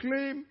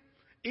proclaim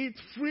it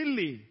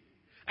freely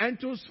and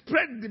to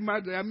spread the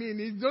matter.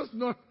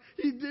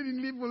 He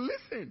didn't even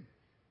listen.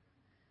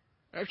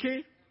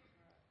 Okay?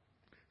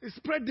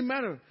 Spread the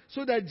matter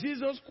so that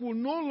Jesus could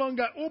no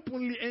longer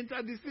openly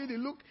enter the city.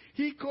 Look,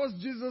 he caused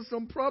Jesus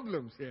some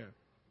problems here.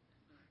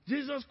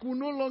 Jesus could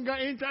no longer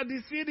enter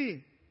the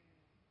city,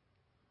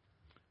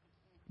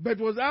 but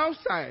was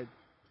outside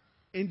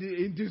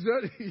in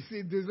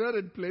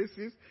deserted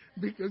places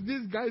because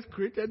these guys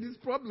created this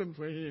problem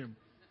for him.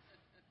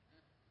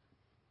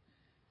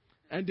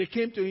 And they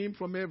came to him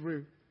from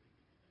every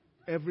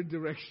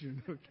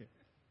direction. Okay.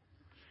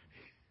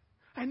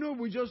 I know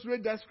we just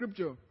read that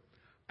scripture.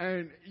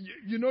 And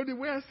you know the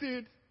way I see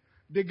it?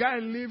 The guy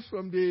leaves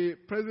from the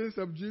presence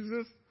of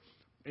Jesus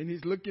and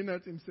he's looking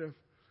at himself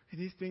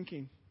and he's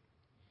thinking,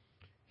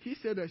 he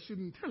said I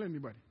shouldn't tell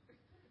anybody.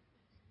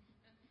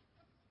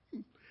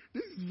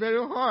 This is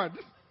very hard.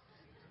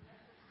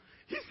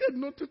 He said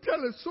not to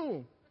tell a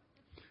soul.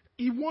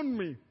 He warned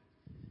me.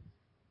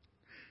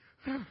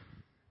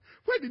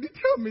 Why did he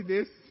tell me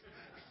this?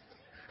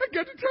 I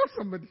got to tell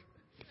somebody.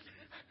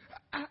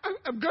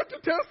 I've got to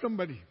tell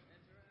somebody.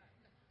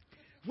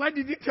 Why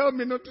did he tell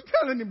me not to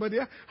tell anybody?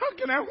 How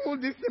can I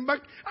hold this thing back?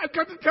 I've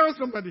got to tell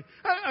somebody.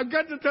 I've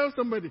got to tell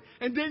somebody.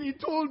 And then he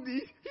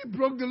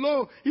broke the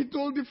law. He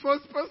told the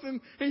first person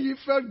and he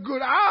felt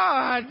good.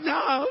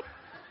 No.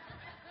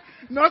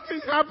 Nothing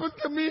happened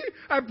to me.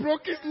 I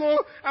broke his law.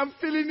 I'm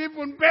feeling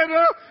even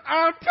better.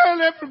 I'll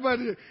tell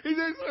everybody. He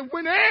says, it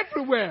went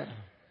everywhere.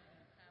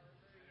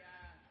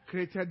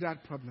 Created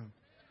that problem.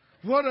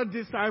 What a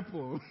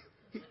disciple.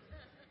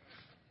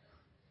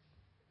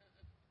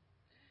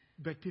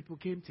 But people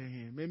came to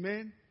him.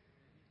 Amen?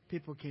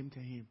 People came to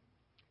him.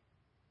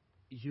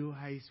 You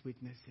are his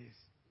witnesses.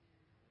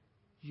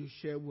 You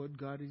share what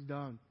God has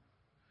done.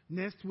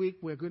 Next week,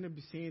 we're going to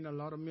be seeing a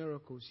lot of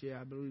miracles here.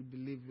 I really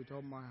believe with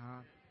all my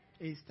heart.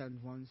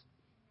 Instant ones.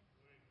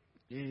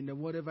 And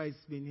whatever has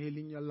been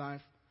healing your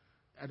life,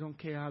 I don't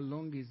care how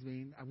long it's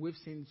been. We've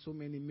seen so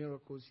many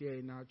miracles here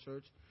in our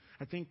church.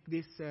 I think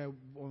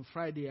on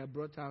Friday, I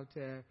brought out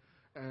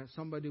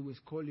somebody with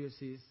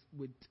scoliosis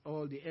with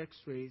all the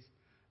x-rays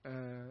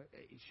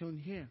shown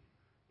here.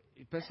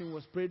 A person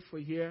was prayed for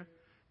here.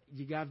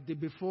 You got the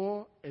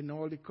before and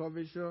all the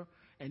curvature,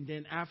 and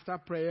then after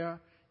prayer,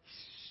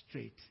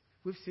 straight.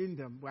 We've seen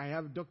them. I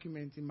have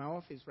documents in my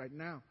office right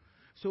now.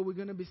 So we're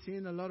going to be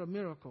seeing a lot of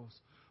miracles.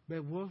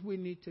 But what we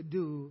need to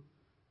do,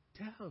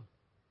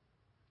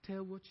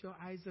 tell what your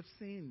eyes have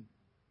seen.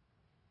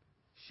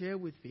 Share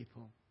with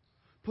people.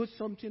 Put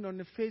something on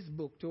the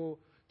Facebook to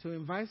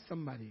invite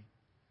somebody.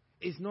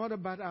 It's not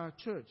about our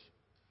church.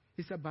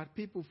 It's about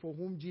people for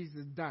whom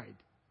Jesus died.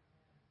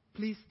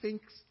 Please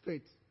think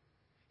straight.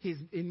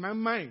 In my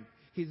mind,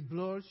 his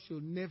blood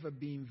should never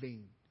be in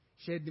vain,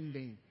 shed in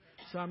vain.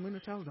 So I'm going to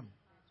tell them.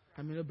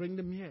 I'm going to bring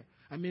them here.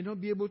 I may not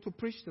be able to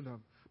preach to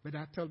them, but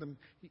I tell them,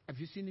 have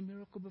you seen a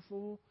miracle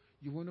before?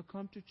 You want to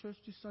come to church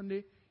this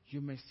Sunday?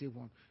 You may say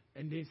one.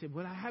 And they say,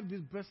 well, I have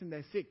this person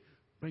that's sick.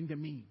 Bring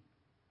them in.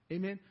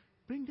 Amen.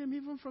 Bring them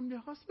even from the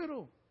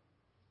hospital.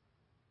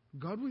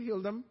 God will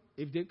heal them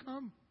if they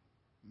come.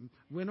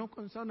 We're not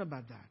concerned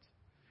about that.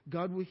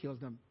 God will heal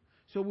them.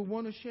 So we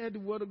want to share the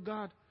word of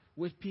God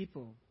with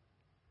people.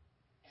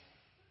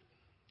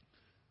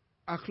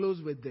 I'll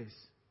close with this.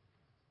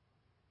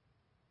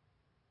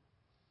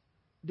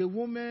 The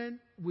woman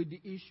with the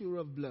issue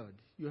of blood.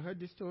 You heard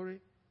the story?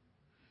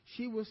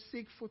 She was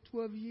sick for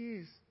 12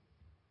 years.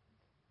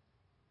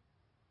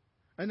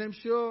 And I'm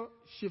sure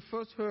she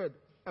first heard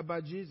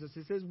about Jesus.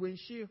 It says when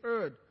she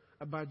heard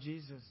about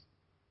Jesus,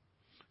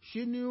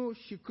 she knew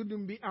she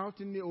couldn't be out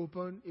in the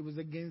open. It was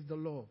against the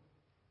law.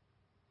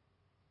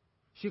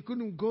 She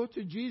couldn't go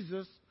to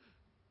Jesus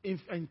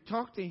and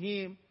talk to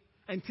him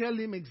and tell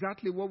him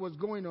exactly what was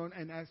going on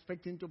and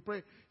expect him to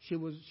pray. She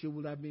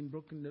would have been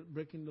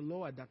breaking the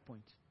law at that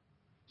point.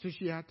 So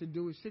she had to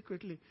do it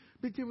secretly.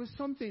 But there was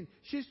something.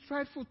 She's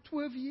tried for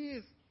 12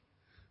 years.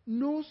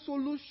 No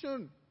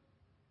solution.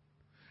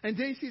 And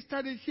then she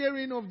started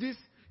hearing of this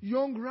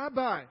young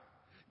rabbi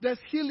that's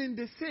healing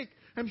the sick.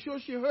 I'm sure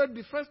she heard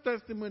the first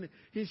testimony.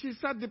 And she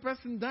sat the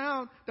person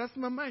down. That's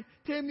my mind.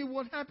 Tell me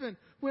what happened.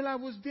 Well, I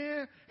was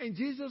there and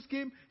Jesus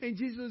came and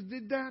Jesus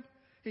did that.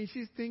 And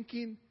she's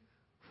thinking,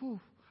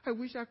 I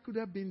wish I could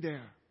have been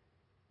there.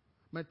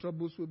 My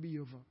troubles will be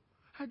over.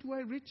 How do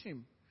I reach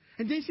him?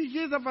 And then she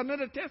hears of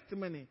another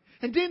testimony.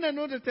 And then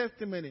another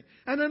testimony.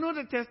 And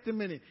another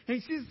testimony.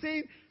 And she's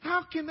saying,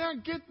 how can I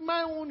get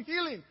my own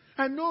healing?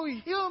 I know he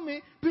healed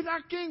me, but I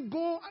can't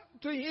go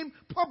to him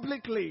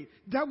publicly.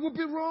 That would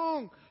be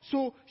wrong.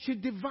 So she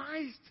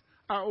devised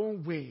her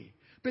own way.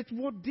 But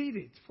what did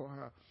it for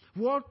her?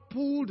 What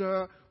pulled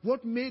her?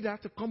 What made her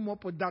to come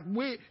up with that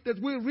way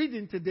that we're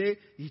reading today?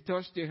 He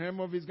touched the hem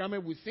of his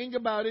garment. We think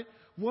about it.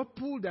 What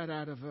pulled that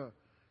out of her?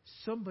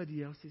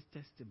 Somebody else's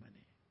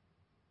testimony.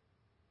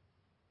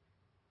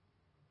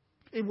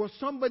 It was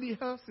somebody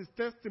else's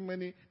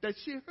testimony that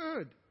she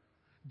heard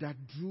that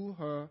drew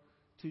her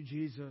to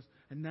Jesus.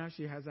 And now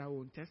she has her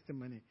own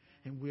testimony.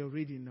 And we're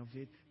reading of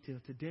it till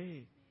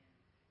today.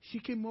 She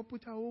came up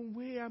with her own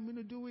way. I'm going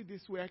to do it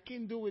this way. I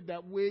can't do it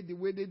that way, the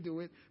way they do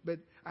it. But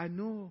I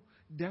know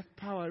that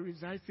power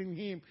resides in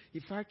him.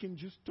 If I can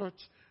just touch,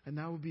 and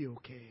I will be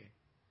okay.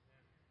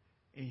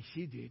 And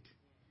she did.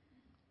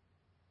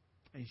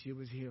 And she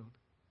was healed.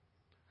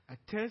 A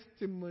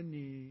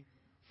testimony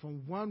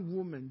from one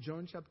woman,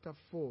 John chapter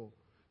 4,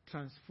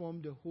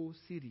 transformed the whole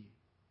city.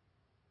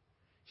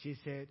 She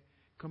said,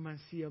 come and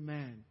see a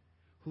man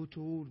who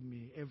told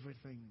me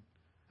everything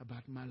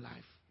about my life.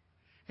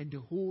 And the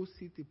whole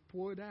city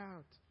poured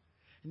out.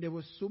 And there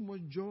was so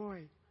much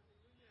joy.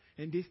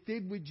 And they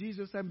stayed with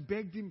Jesus and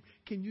begged him,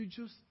 can you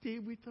just stay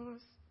with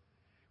us?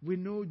 We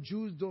know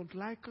Jews don't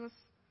like us,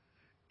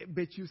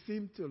 but you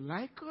seem to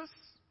like us.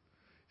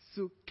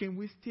 So can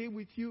we stay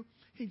with you?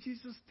 And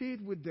Jesus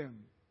stayed with them.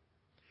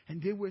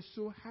 And they were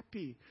so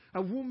happy.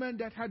 A woman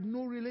that had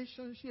no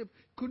relationship,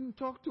 couldn't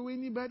talk to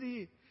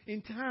anybody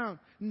in town.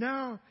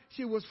 Now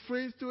she was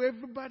friends to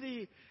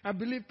everybody. I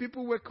believe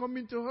people were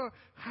coming to her.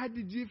 How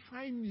did you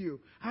find you?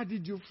 How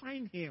did you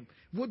find him?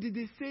 What did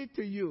they say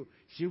to you?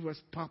 She was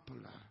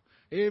popular.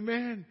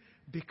 Amen.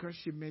 Because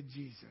she met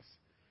Jesus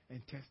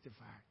and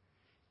testified.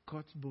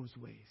 Cuts both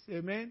ways.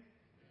 Amen.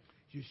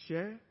 You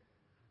share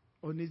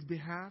on his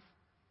behalf.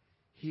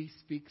 He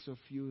speaks of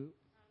you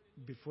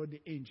before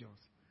the angels.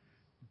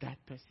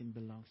 That person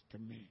belongs to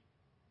me.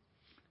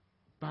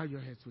 Bow your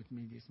heads with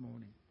me this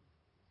morning.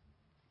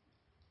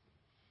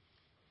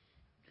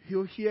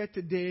 You're here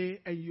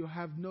today and you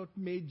have not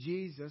made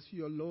Jesus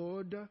your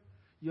Lord.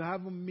 You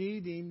haven't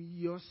made him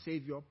your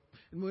Savior.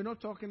 And we're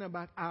not talking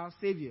about our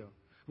Savior.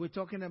 We're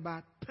talking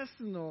about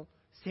personal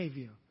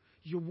Savior.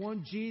 You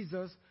want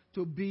Jesus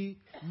to be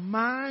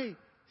my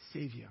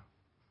Savior.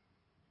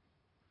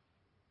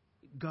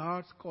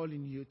 God's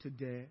calling you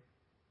today.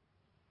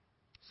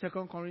 2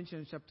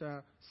 Corinthians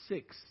chapter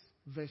 6,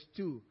 verse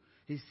 2.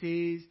 He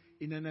says,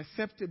 in an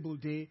acceptable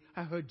day,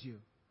 I heard you.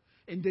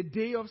 In the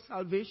day of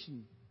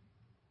salvation,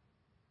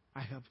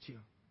 I helped you.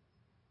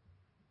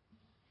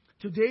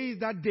 Today is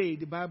that day,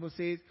 the Bible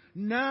says.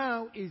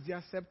 Now is the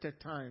accepted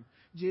time.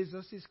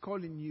 Jesus is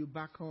calling you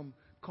back home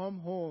Come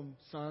home,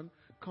 son.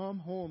 Come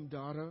home,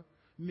 daughter.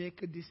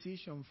 Make a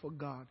decision for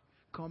God.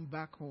 Come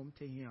back home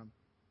to Him.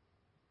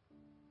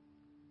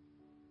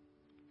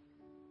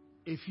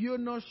 If you're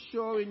not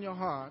sure in your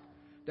heart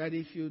that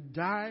if you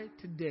die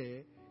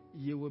today,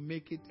 you will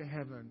make it to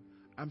heaven,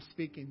 I'm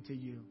speaking to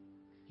you.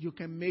 You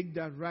can make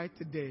that right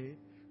today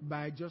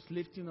by just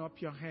lifting up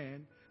your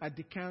hand at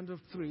the count of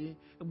 3.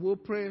 And we'll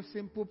pray a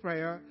simple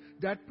prayer.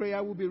 That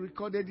prayer will be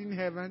recorded in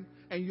heaven,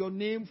 and your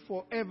name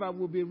forever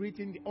will be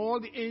written. All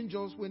the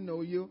angels will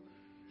know you.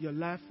 Your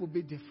life will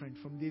be different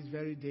from this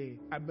very day.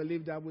 I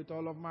believe that with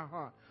all of my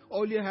heart.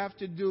 All you have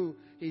to do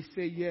is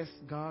say, yes,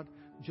 God,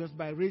 just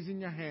by raising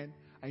your hand,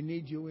 I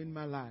need you in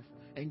my life.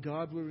 And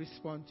God will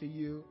respond to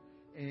you,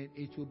 and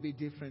it will be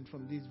different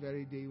from this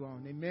very day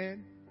on.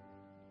 Amen?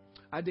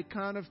 At the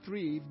count of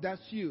 3, if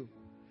that's you,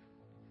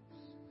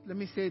 let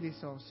me say this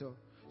also.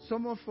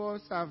 Some of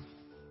us have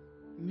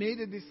made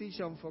a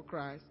decision for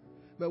Christ,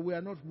 but we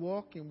are not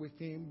walking with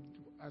Him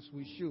as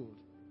we should.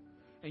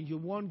 And you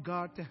want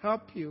God to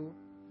help you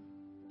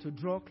to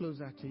draw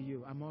closer to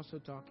you. I'm also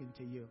talking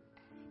to you.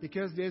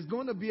 Because there's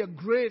going to be a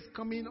grace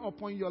coming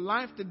upon your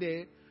life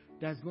today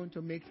that's going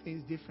to make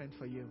things different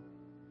for you.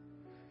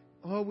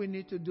 All we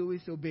need to do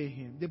is obey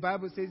Him. The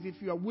Bible says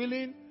if you are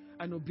willing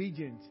and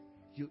obedient,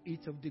 you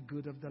eat of the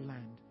good of the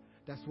land.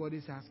 That's what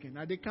He's asking.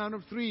 At the count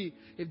of 3,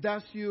 if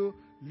that's you,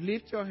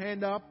 lift your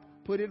hand up,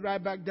 put it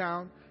right back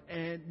down,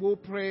 and we'll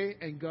pray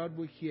and God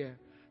will hear.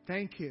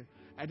 Thank you.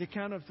 At the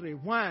count of 3,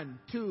 1,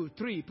 2,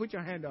 3, put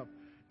your hand up.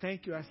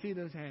 Thank you. I see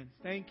those hands.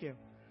 Thank you.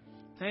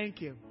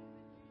 Thank you.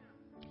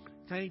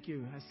 Thank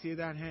you. I see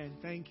that hand.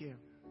 Thank you.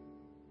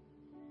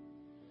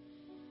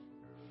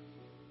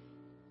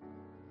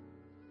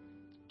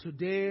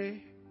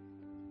 Today,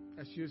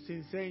 as you're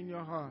sincere in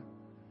your heart,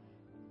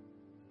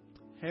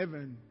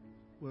 heaven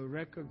will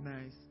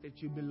recognize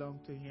that you belong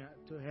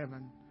to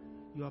heaven.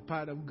 You are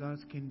part of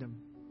God's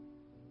kingdom.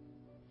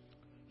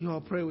 You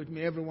all pray with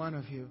me, every one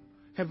of you.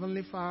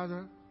 Heavenly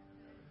Father,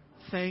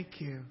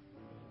 thank you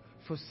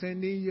for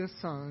sending your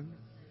Son,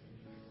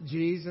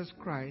 Jesus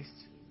Christ,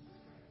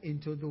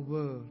 into the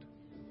world.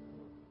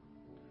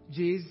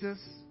 Jesus,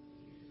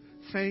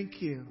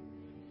 thank you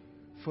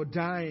for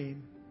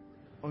dying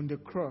on the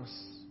cross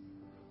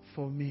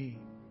for me.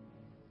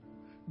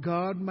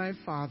 God, my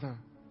Father,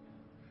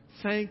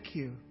 thank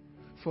you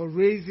for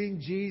raising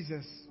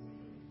Jesus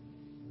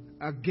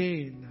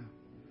again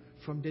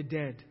from the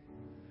dead.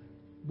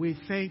 We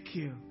thank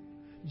you.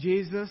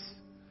 Jesus,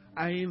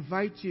 I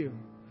invite you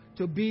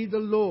to be the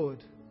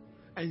Lord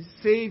and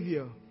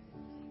Savior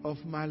of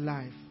my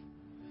life.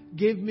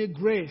 Give me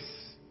grace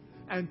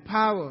and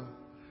power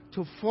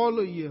to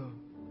follow you,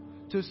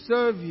 to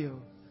serve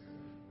you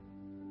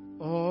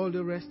all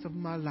the rest of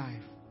my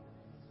life.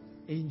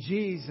 In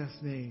Jesus'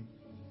 name,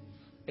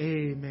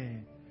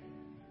 amen.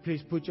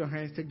 Please put your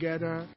hands together.